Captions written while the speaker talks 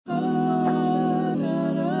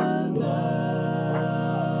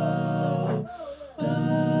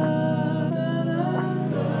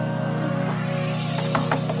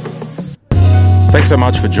Thanks so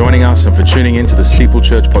much for joining us and for tuning in to the Steeple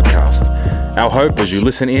Church podcast. Our hope as you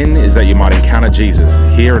listen in is that you might encounter Jesus,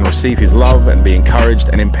 hear and receive his love, and be encouraged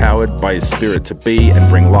and empowered by his Spirit to be and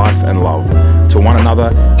bring life and love to one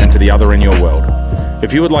another and to the other in your world.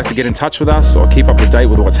 If you would like to get in touch with us or keep up to date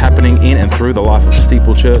with what's happening in and through the life of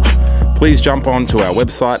Steeple Church, please jump on to our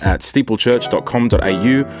website at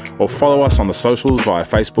steeplechurch.com.au or follow us on the socials via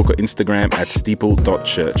Facebook or Instagram at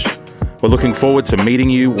steeple.church. We're looking forward to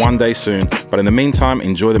meeting you one day soon, but in the meantime,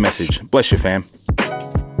 enjoy the message. Bless you, fam.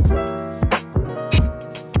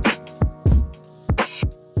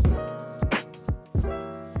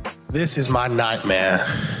 This is my nightmare.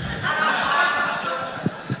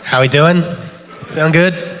 How we doing? Feeling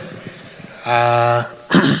good? My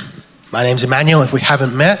name's Emmanuel. If we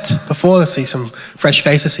haven't met before, let's see some fresh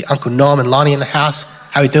faces. See Uncle Norm and Lonnie in the house.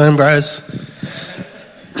 How we doing, bros?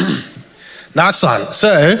 Nice one.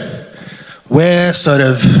 So, we're sort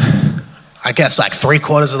of, I guess, like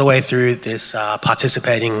 3/4 of the way through this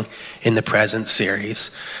participating in the present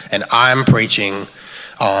series. And I'm preaching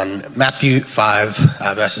on Matthew 5,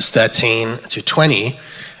 verses 13 to 20.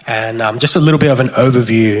 And just a little bit of an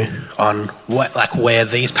overview on where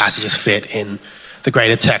these passages fit in the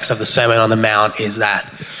greater text of the Sermon on the Mount is that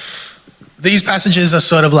these passages are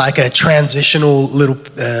sort of like a transitional little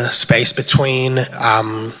space between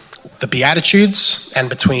the Beatitudes and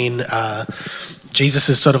between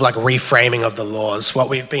Jesus' sort of like reframing of the laws, what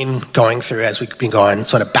we've been going through as we've been going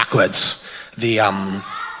sort of backwards. The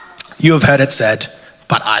you have heard it said,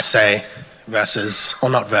 but I say, verses, or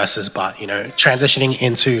not verses, but, transitioning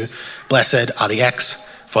into blessed are the X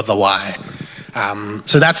for the Y.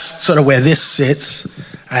 So that's sort of where this sits.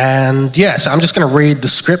 And so I'm just going to read the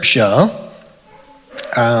scripture.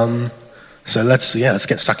 So let's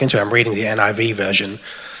get stuck into it. I'm reading the NIV version.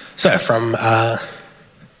 So from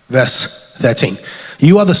verse 13,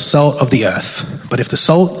 you are the salt of the earth, but if the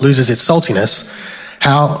salt loses its saltiness,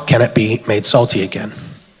 how can it be made salty again?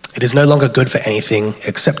 It is no longer good for anything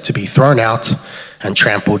except to be thrown out and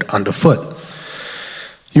trampled underfoot.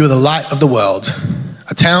 You are the light of the world.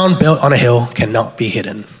 A town built on a hill cannot be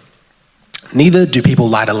hidden. Neither do people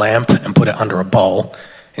light a lamp and put it under a bowl.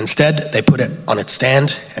 Instead, they put it on its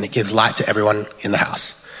stand, and it gives light to everyone in the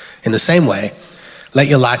house. In the same way, let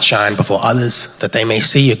your light shine before others, that they may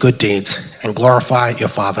see your good deeds and glorify your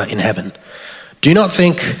Father in heaven. Do not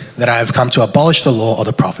think that I have come to abolish the law or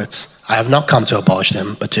the prophets. I have not come to abolish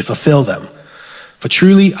them, but to fulfill them. For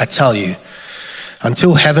truly I tell you,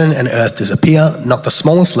 until heaven and earth disappear, not the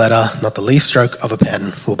smallest letter, not the least stroke of a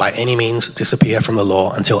pen will by any means disappear from the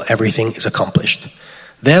law until everything is accomplished.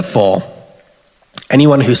 Therefore,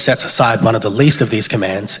 anyone who sets aside one of the least of these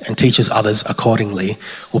commands and teaches others accordingly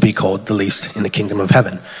will be called the least in the kingdom of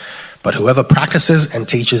heaven. But whoever practices and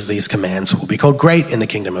teaches these commands will be called great in the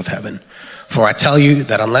kingdom of heaven. For I tell you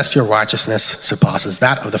that unless your righteousness surpasses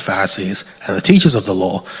that of the Pharisees and the teachers of the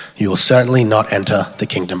law, you will certainly not enter the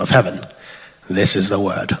kingdom of heaven. This is the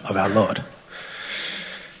word of our Lord.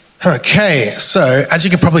 Okay, so as you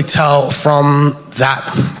can probably tell from that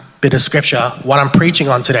bit of scripture, what I'm preaching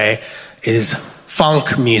on today is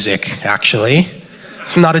funk music, actually.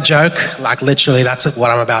 It's not a joke, like literally that's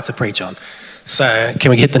what I'm about to preach on. So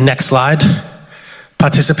can we get the next slide?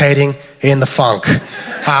 Participating in the funk.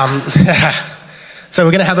 So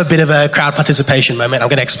we're going to have a bit of a crowd participation moment. I'm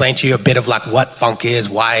going to explain to you a bit of like what funk is,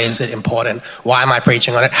 why is it important, why am I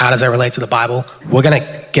preaching on it, how does it relate to the Bible? We're going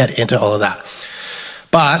to get into all of that.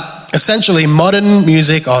 But essentially modern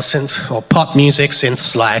music or pop music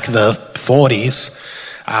since like the 40s,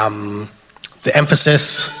 the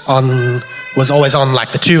emphasis was always on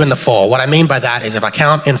like the 2 and the 4. What I mean by that is if I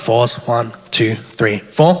count in 4s, 1, 2, 3,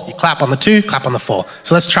 4, you clap on the 2, clap on the 4.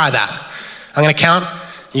 So let's try that. I'm going to count.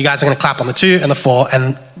 You guys are going to clap on the 2 and the 4.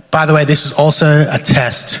 And by the way, this is also a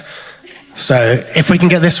test. So if we can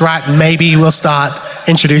get this right, maybe we'll start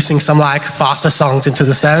introducing some like faster songs into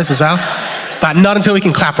the service as well. But not until we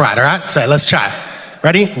can clap right, all right? So let's try.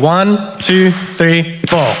 Ready? 1, 2, 3,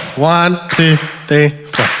 4. 1, 2, 3,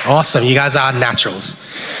 4. Awesome. You guys are naturals.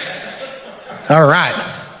 All right.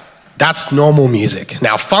 That's normal music.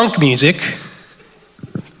 Now, funk music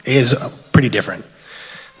is pretty different.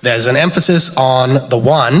 There's an emphasis on the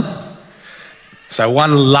 1. So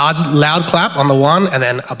one loud clap on the 1, and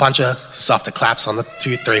then a bunch of softer claps on the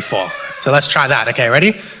 2, 3, 4. So let's try that. Okay,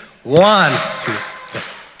 ready? 1, 2, 3,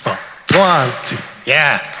 4. 1, 2.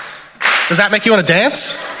 Yeah. Does that make you want to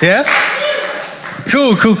dance? Yeah?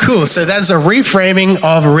 Cool. So there's a reframing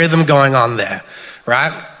of rhythm going on there,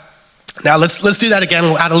 right? Now let's do that again.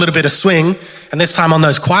 We'll add a little bit of swing, and this time on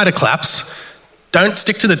those quieter claps, don't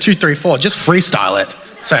stick to the 2, 3, 4. Just freestyle it.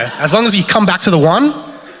 So as long as you come back to the 1,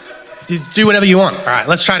 You do whatever you want. All right,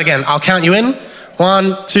 let's try it again. I'll count you in.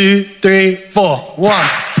 1, 2, 3, 4. 1.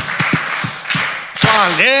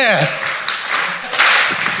 Yeah.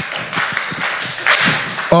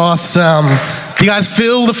 Awesome. Do you guys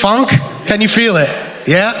feel the funk? Can you feel it?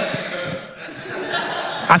 Yeah?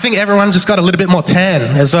 I think everyone just got a little bit more tan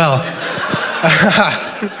as well.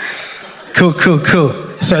 Cool.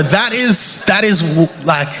 So that is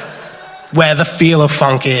like where the feel of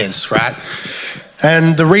funk is, right?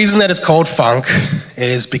 And the reason that it's called funk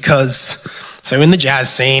is because, so in the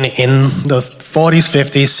jazz scene in the 40s,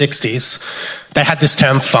 50s, 60s, they had this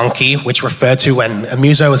term funky, which referred to when a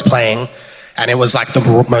muso was playing, and it was like the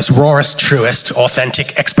most rawest, truest,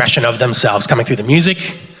 authentic expression of themselves coming through the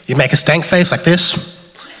music. You make a stank face like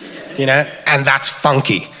this, and that's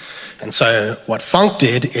funky. And so what funk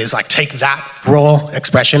did is like take that raw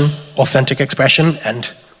expression, authentic expression, and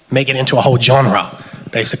make it into a whole genre,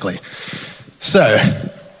 basically. So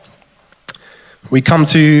we come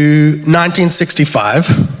to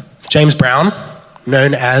 1965. James Brown,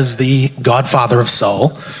 known as the godfather of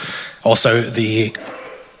soul, also the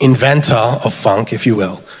inventor of funk, if you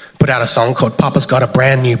will, put out a song called Papa's Got a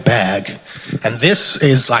Brand New Bag. And this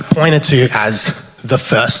is like pointed to as the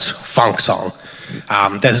first funk song.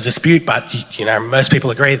 There's a dispute, but most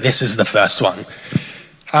people agree this is the first one.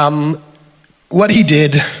 What he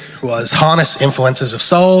did was harness influences of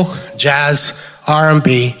soul, jazz,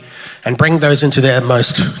 R&B, and bring those into their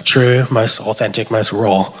most true, most authentic, most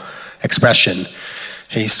raw expression.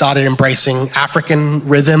 He started embracing African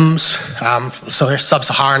rhythms,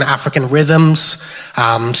 sub-Saharan African rhythms,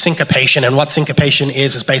 syncopation. And what syncopation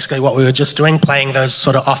is basically what we were just doing, playing those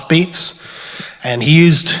sort of offbeats. And he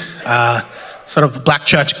used sort of black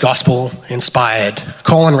church gospel-inspired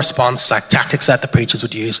call and response, like tactics that the preachers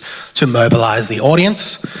would use to mobilize the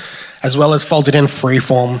audience, as well as folded in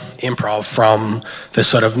freeform improv from the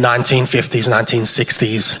sort of 1950s,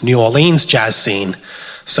 1960s New Orleans jazz scene.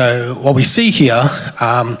 So what we see here,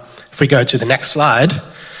 if we go to the next slide,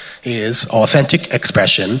 is authentic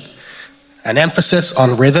expression, an emphasis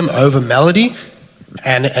on rhythm over melody,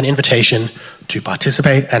 and an invitation to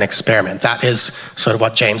participate and experiment. That is sort of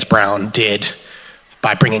what James Brown did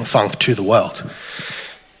by bringing funk to the world.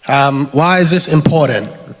 Why is this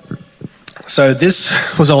important? So this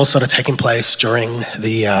was all sort of taking place during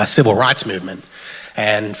the civil rights movement,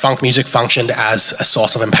 and funk music functioned as a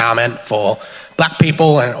source of empowerment for black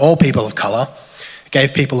people and all people of color. It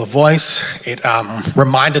gave people a voice. It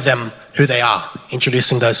reminded them who they are,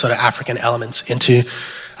 introducing those sort of African elements into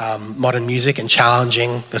modern music and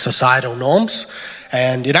challenging the societal norms.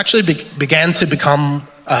 And it actually began to become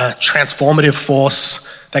a transformative force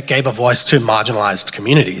that gave a voice to marginalized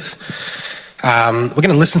communities. We're going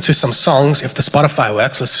to listen to some songs. If the Spotify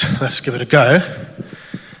works, let's give it a go.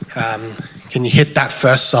 Can you hit that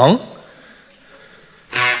first song?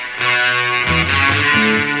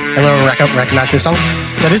 Everyone recognize this song?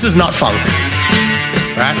 So this is not funk,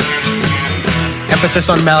 right? Emphasis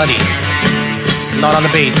on melody, not on the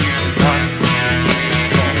beat.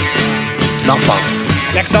 Not funk.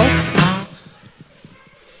 Next song.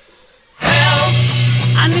 Help,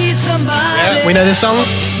 I need somebody. Yeah, we know this song.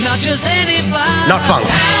 Not just anybody. Not funk.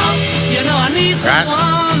 Help, I need Right?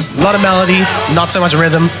 someone. A lot of melody, not so much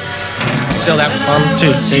rhythm. Still that 1,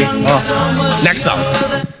 2, 3, oh. Next song.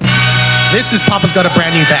 This is Papa's Got a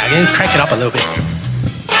Brand New Bag. Yeah, crank it up a little bit.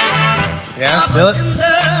 Yeah, feel it?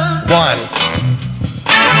 1.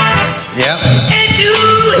 Yeah.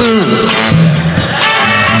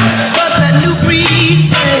 But that new breed.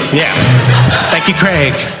 Yeah. Thank you,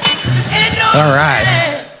 Craig. All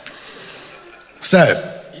right. So,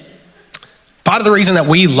 part of the reason that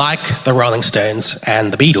we like the Rolling Stones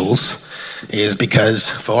and the Beatles is because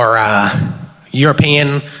for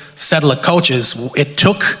European settler cultures, it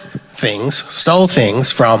stole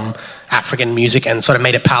things from African music and sort of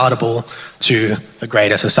made it palatable to the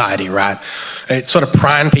greater society, right? It sort of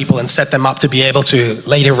primed people and set them up to be able to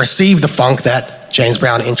later receive the funk that James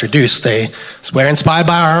Brown introduced. They were inspired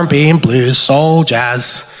by R&B and blues, soul,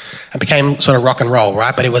 jazz, and became sort of rock and roll,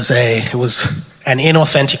 right? But it was an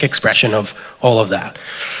inauthentic expression of all of that.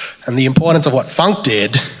 And the importance of what funk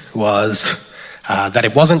did was that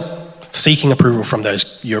it wasn't seeking approval from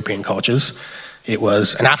those European cultures. It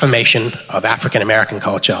was an affirmation of African American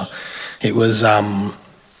culture. It was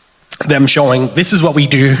them showing, this is what we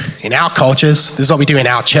do in our cultures, this is what we do in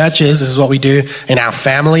our churches, this is what we do in our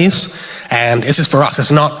families, and this is for us. It's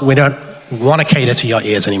not, we don't want to cater to your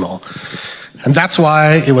ears anymore. And that's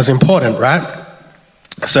why it was important, right?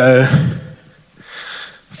 So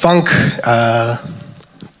funk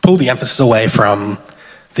pulled the emphasis away from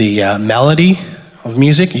the melody of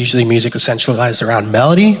music. Usually music was centralized around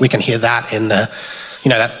melody. We can hear that in the,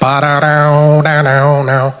 that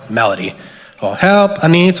ba-da-da-da-da-da melody. Or help, I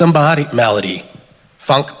need somebody, melody.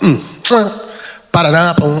 Funk,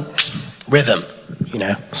 ba-da-da-boom, rhythm,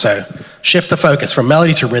 So shift the focus from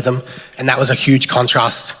melody to rhythm, and that was a huge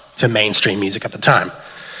contrast to mainstream music at the time.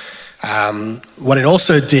 What it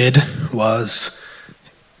also did was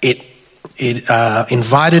it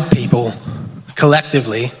invited people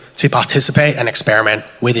collectively to participate and experiment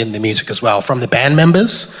within the music as well, from the band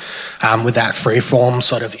members with that free-form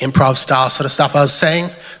sort of improv style sort of stuff I was saying,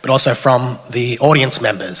 but also from the audience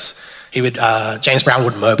members. James Brown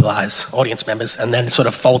would mobilize audience members and then sort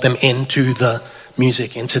of fold them into the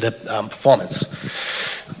music, into the performance.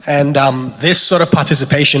 And this sort of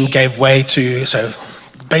participation gave way to, so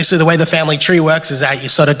basically the way the family tree works is that you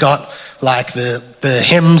sort of got like the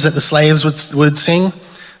hymns that the slaves would sing,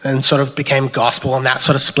 and sort of became gospel, and that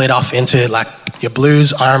sort of split off into like your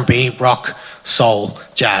blues, R&B, rock, soul,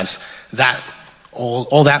 jazz. That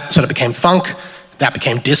all that sort of became funk. That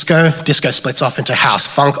became disco. Disco splits off into house.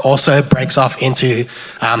 Funk also breaks off into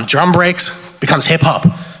drum breaks, becomes hip hop,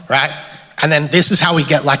 right? And then this is how we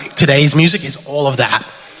get like today's music, is all of that.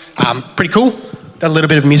 Pretty cool. Got a little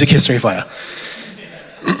bit of music history for you.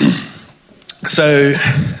 So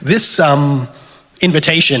this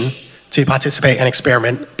invitation to participate and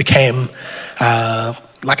experiment became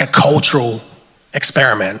like a cultural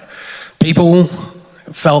experiment. People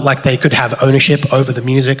felt like they could have ownership over the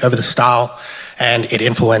music, over the style, and it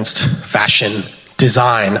influenced fashion,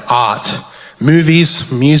 design, art,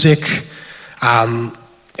 movies, music,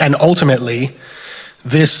 and ultimately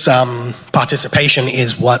this participation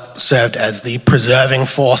is what served as the preserving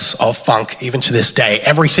force of funk even to this day.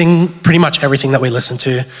 Pretty much everything that we listen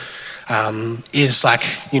to is like,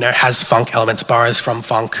 has funk elements, borrows from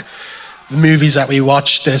funk. The movies that we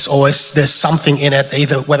watch, there's something in it,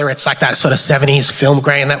 either whether it's like that sort of 70s film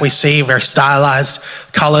grain that we see, very stylized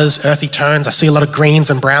colors, earthy tones. I see a lot of greens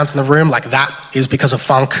and browns in the room, like that is because of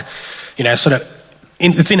funk.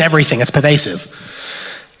 It's in everything, it's pervasive.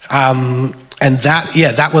 And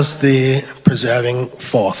that was the preserving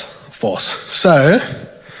force. So,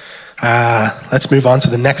 let's move on to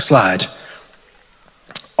the next slide.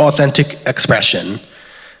 Authentic expression.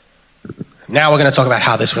 Now we're going to talk about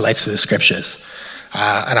how this relates to the scriptures.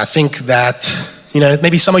 And I think that,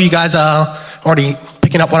 maybe some of you guys are already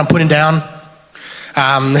picking up what I'm putting down.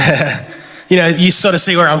 You sort of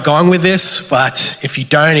see where I'm going with this, but if you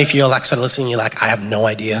don't, if you're like sort of listening, you're like, I have no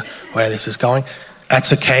idea where this is going.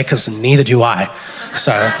 That's okay, because neither do I.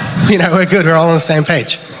 So, we're good. We're all on the same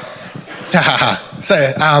page. So,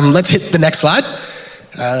 let's hit the next slide.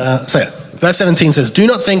 Verse 17 says, "Do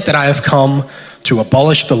not think that I have come to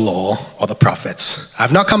abolish the law or the prophets. I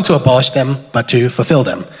have not come to abolish them, but to fulfill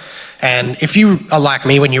them." And if you are like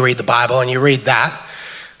me when you read the Bible and you read that,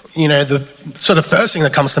 the sort of first thing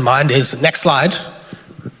that comes to mind is, next slide.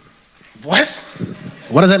 What?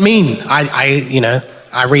 What does that mean?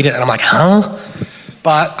 I read it and I'm like, huh?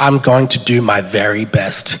 But I'm going to do my very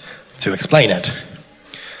best to explain it.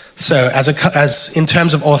 So as in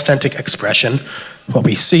terms of authentic expression, what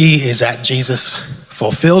we see is that Jesus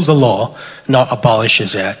fulfills the law, not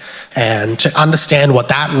abolishes it. And to understand what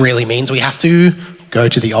that really means, we have to go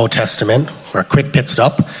to the Old Testament for a quick pit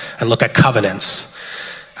stop and look at covenants.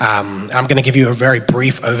 I'm going to give you a very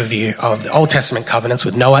brief overview of the Old Testament covenants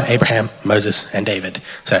with Noah, Abraham, Moses, and David.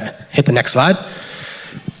 So hit the next slide.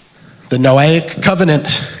 The Noahic covenant,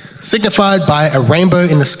 signified by a rainbow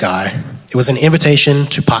in the sky, it was an invitation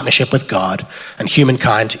to partnership with God and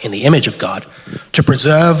humankind in the image of God, to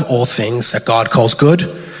preserve all things that God calls good,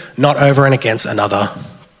 not over and against another,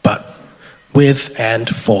 but with and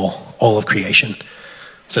for all of creation.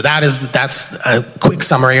 So that's a quick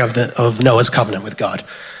summary of Noah's covenant with God.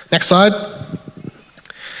 Next slide.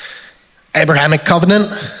 Abrahamic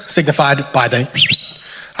covenant, signified by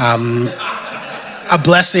a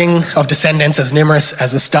blessing of descendants as numerous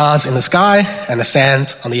as the stars in the sky and the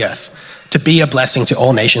sand on the earth, to be a blessing to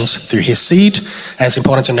all nations through his seed. And it's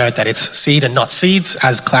important to note that it's seed and not seeds,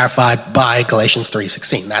 as clarified by Galatians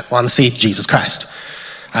 3:16. That one seed, Jesus Christ.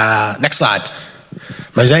 Next slide.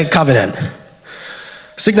 Mosaic covenant,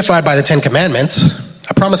 signified by the 10 Commandments,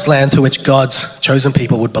 a promised land to which God's chosen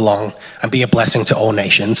people would belong and be a blessing to all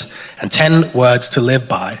nations, and 10 words to live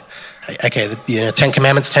by. Okay, 10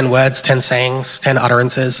 Commandments, 10 words, 10 sayings, 10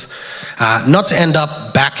 utterances, not to end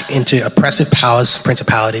up back into oppressive powers,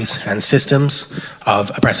 principalities, and systems of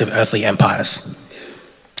oppressive earthly empires.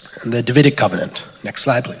 And the Davidic covenant. Next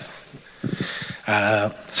slide, please.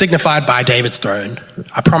 signified by David's throne,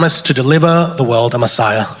 a promise to deliver the world a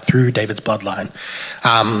Messiah through David's bloodline.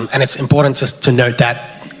 And it's important just to note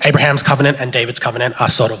that Abraham's covenant and David's covenant are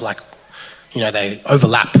sort of like, they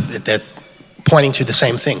overlap. They're pointing to the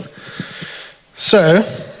same thing. So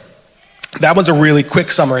that was a really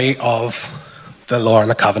quick summary of the law and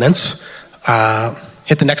the covenants.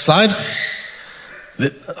 Hit the next slide.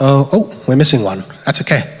 We're missing one. That's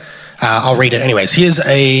okay. I'll read it anyways. Here's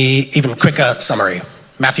a even quicker summary.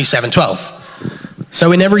 Matthew 7:12.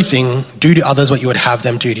 So in everything, do to others what you would have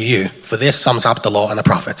them do to you, for this sums up the law and the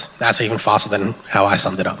prophets. That's even faster than how I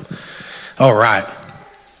summed it up. All right.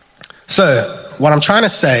 So what I'm trying to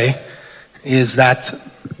say is that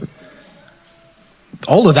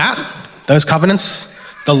all of that, those covenants,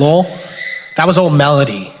 the law, that was all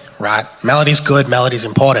melody, right? Melody's good, melody's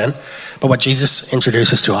important, but what Jesus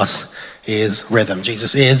introduces to us is rhythm.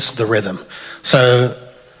 Jesus is the rhythm. So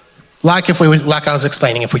like I was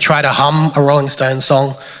explaining, if we try to hum a Rolling Stones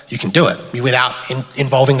song, you can do it without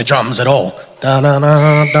involving the drums at all. The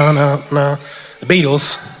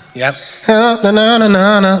Beatles, yep.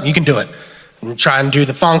 You can do it. And try and do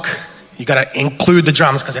the funk, you got to include the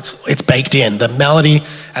drums because it's baked in. The melody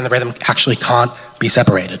and the rhythm actually can't be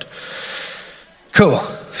separated. Cool.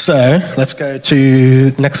 So let's go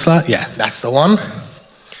to the next slide. Yeah, that's the one.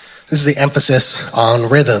 This is the emphasis on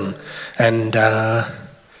rhythm. And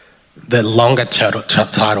the longer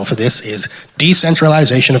title for this is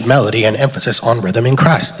Decentralization of Melody and Emphasis on Rhythm in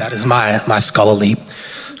Christ. That is my scholarly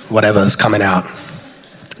whatever's coming out.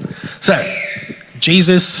 So,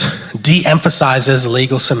 Jesus de-emphasizes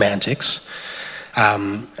legal semantics,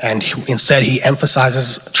 and instead he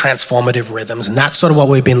emphasizes transformative rhythms, and that's sort of what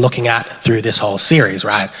we've been looking at through this whole series,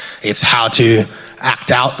 right? It's how to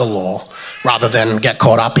act out the law rather than get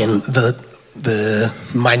caught up in the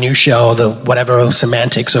minutiae or the whatever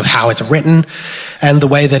semantics of how it's written and the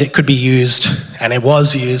way that it could be used, and it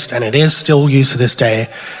was used and it is still used to this day,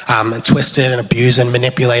 and twisted and abused and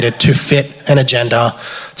manipulated to fit an agenda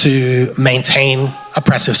to maintain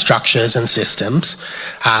oppressive structures and systems.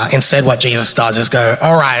 Instead what Jesus does is go,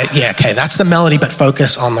 all right, yeah, okay, that's the melody, but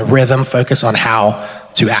focus on the rhythm, focus on how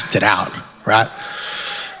to act it out, right?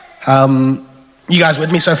 You guys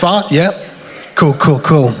with me so far? Yeah?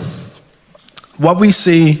 Cool. What we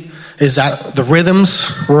see is that the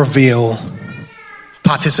rhythms reveal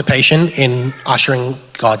participation in ushering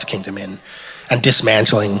God's kingdom in and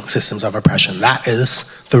dismantling systems of oppression. That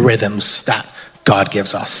is the rhythms that God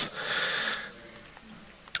gives us.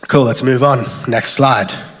 Cool, let's move on. Next slide.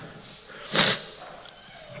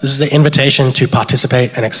 This is the invitation to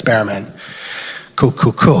participate and experiment.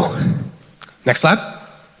 Cool. Next slide.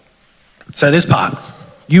 So this part,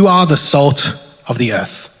 you are the salt of the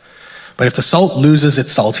earth. But if the salt loses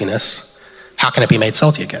its saltiness, how can it be made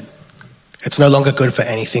salty again? It's no longer good for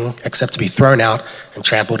anything except to be thrown out and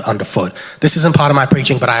trampled underfoot. This isn't part of my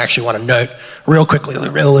preaching, but I actually want to note real quickly,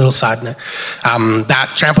 a real little side note,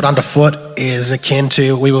 that trampled underfoot is akin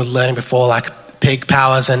to, we were learning before, like pig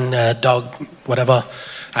powers and dog whatever.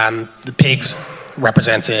 The pigs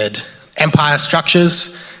represented empire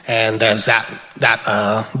structures, and there's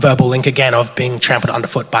that verbal link again of being trampled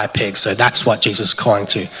underfoot by pigs. So that's what Jesus is calling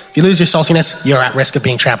to. If you lose your saltiness, you're at risk of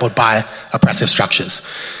being trampled by oppressive structures.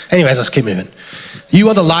 Anyways, let's keep moving. You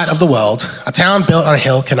are the light of the world. A town built on a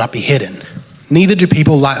hill cannot be hidden. Neither do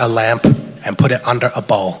people light a lamp and put it under a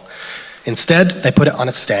bowl. Instead, they put it on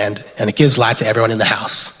its stand, and it gives light to everyone in the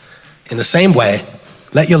house. In the same way,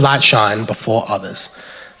 let your light shine before others,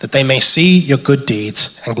 that they may see your good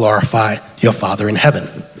deeds and glorify your Father in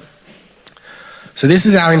heaven. So this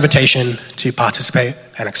is our invitation to participate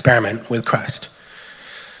and experiment with Christ.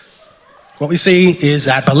 What we see is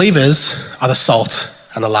that believers are the salt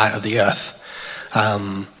and the light of the earth.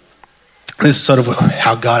 This is sort of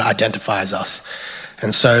how God identifies us.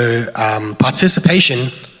 And so participation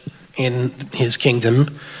in his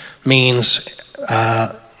kingdom means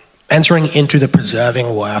entering into the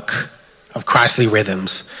preserving work of Christly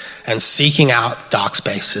rhythms and seeking out dark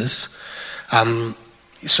spaces,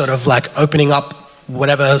 sort of like opening up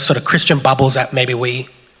whatever sort of Christian bubbles that maybe we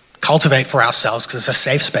cultivate for ourselves because it's a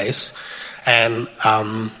safe space, and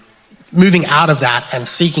moving out of that and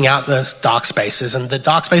seeking out those dark spaces. And the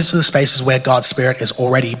dark spaces are the spaces where God's Spirit is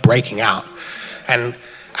already breaking out. And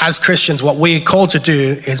as Christians, what we're called to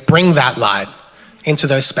do is bring that light into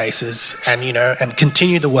those spaces and, and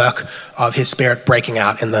continue the work of his Spirit breaking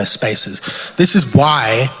out in those spaces. This is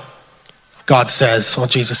why God says, or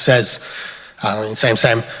Jesus says,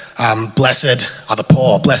 blessed are the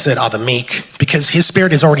poor, blessed are the meek, because his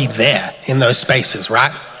Spirit is already there in those spaces,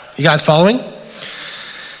 right? You guys following?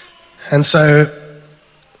 And so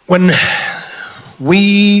when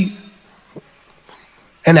we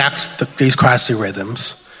enact these Christly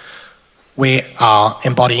rhythms, we are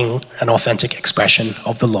embodying an authentic expression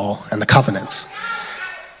of the law and the covenants.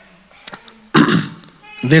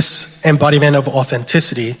 This embodiment of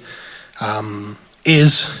authenticity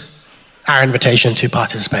is our invitation to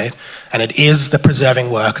participate, and it is the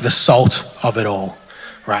preserving work, the salt of it all,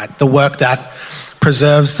 right? The work that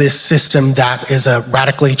preserves this system that is a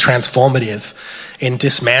radically transformative in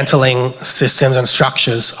dismantling systems and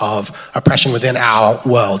structures of oppression within our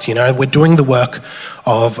world. You know, we're doing the work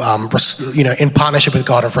of, in partnership with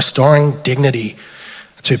God, of restoring dignity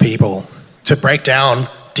to people, to break down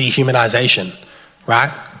dehumanization,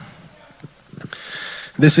 right?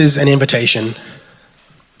 This is an invitation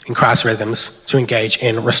in Christ's rhythms to engage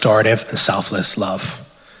in restorative and selfless love.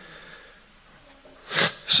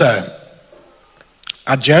 So,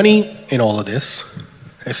 our journey in all of this,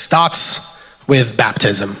 it starts with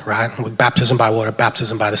baptism, right? With baptism by water,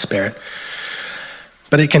 baptism by the Spirit.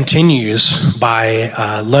 But it continues by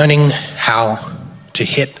learning how to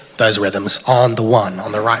hit those rhythms on the one,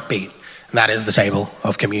 on the right beat. And that is the table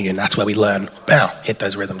of communion. That's where we learn, hit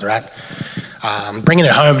those rhythms, right? Bringing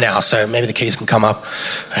it home now, so maybe the keys can come up.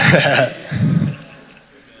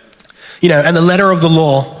 And the letter of the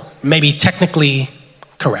law may be technically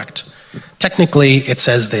correct. Technically, it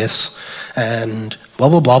says this, and blah,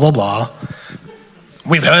 blah, blah, blah, blah.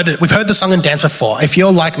 We've heard the song and dance before. If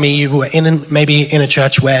you're like me, you were maybe in a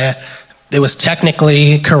church where it was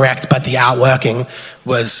technically correct, but the outworking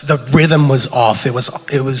was, the rhythm was off. It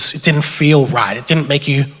didn't feel right. It didn't make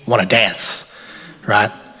you want to dance,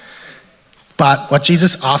 right? But what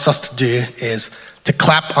Jesus asks us to do is to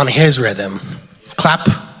clap on his rhythm, clap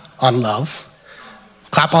on love,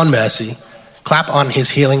 clap on mercy, clap on his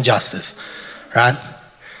healing justice, right?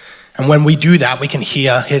 And when we do that, we can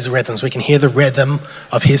hear his rhythms. We can hear the rhythm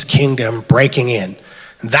of his kingdom breaking in.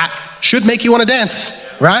 That should make you want to dance,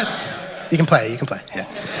 right? You can play, yeah.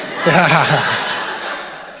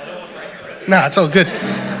 No, it's all good.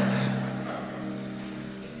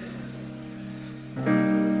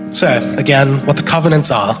 So, again, what the covenants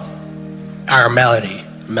are a melody.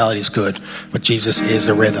 Melody's good, but Jesus is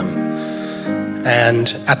a rhythm.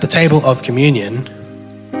 And at the table of communion,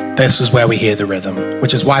 this is where we hear the rhythm,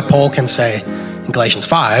 which is why Paul can say in Galatians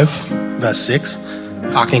 5, verse 6,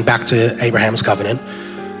 harkening back to Abraham's covenant,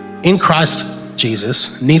 in Christ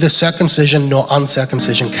Jesus, neither circumcision nor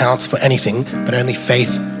uncircumcision counts for anything, but only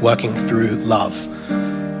faith working through love.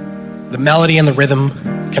 The melody and the rhythm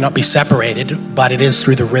cannot be separated, but it is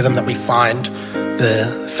through the rhythm that we find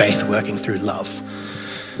the faith working through love.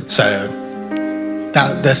 So,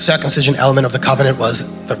 the circumcision element of the covenant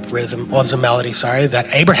was the rhythm, or the melody, that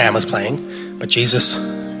Abraham was playing, but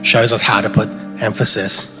Jesus shows us how to put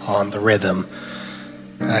emphasis on the rhythm.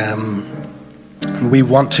 We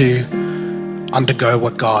want to undergo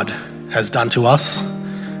what God has done to us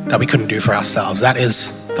that we couldn't do for ourselves. That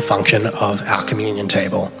is the function of our communion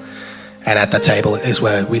table. And at that table is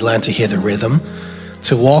where we learn to hear the rhythm,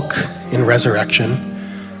 to walk in resurrection,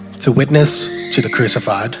 to witness to the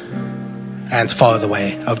crucified, and to follow the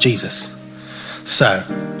way of Jesus. So,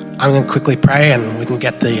 I'm going to quickly pray and we can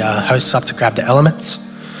get the hosts up to grab the elements.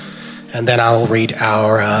 And then I'll read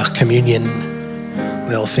our communion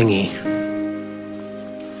little thingy.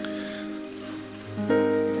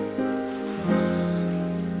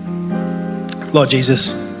 Lord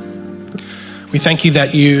Jesus, we thank you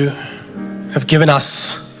that you have given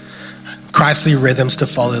us Christly rhythms to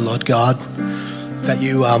follow, Lord God, that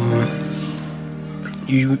you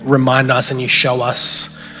remind us and you show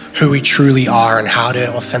us who we truly are and how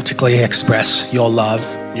to authentically express your love,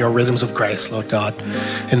 your rhythms of grace, Lord God,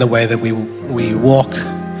 in the way that we walk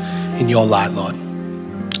in your light, Lord.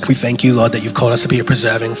 We thank you, Lord, that you've called us to be a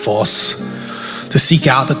preserving force, to seek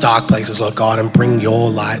out the dark places, Lord God, and bring your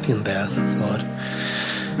light in there, Lord.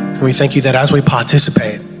 And we thank you that as we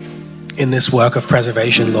participate in this work of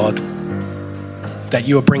preservation, Lord, that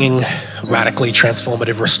you are bringing radically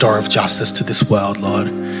transformative, restorative justice to this world, Lord.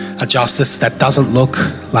 A justice that doesn't look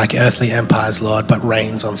like earthly empires, Lord, but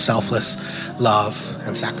reigns on selfless love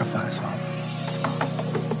and sacrifice, Father.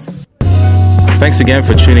 Thanks again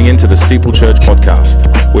for tuning in to the Steeple Church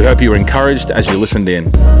podcast. We hope you were encouraged as you listened in.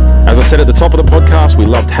 As I said at the top of the podcast, we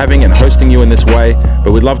loved having and hosting you in this way,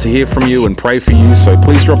 but we'd love to hear from you and pray for you, so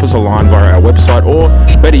please drop us a line via our website, or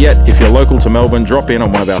better yet, if you're local to Melbourne, drop in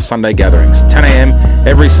on one of our Sunday gatherings, 10 a.m.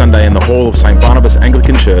 every Sunday in the hall of St. Barnabas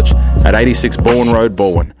Anglican Church at 86 Balwyn Road,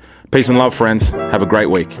 Balwyn. Peace and love, friends. Have a great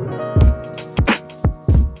week.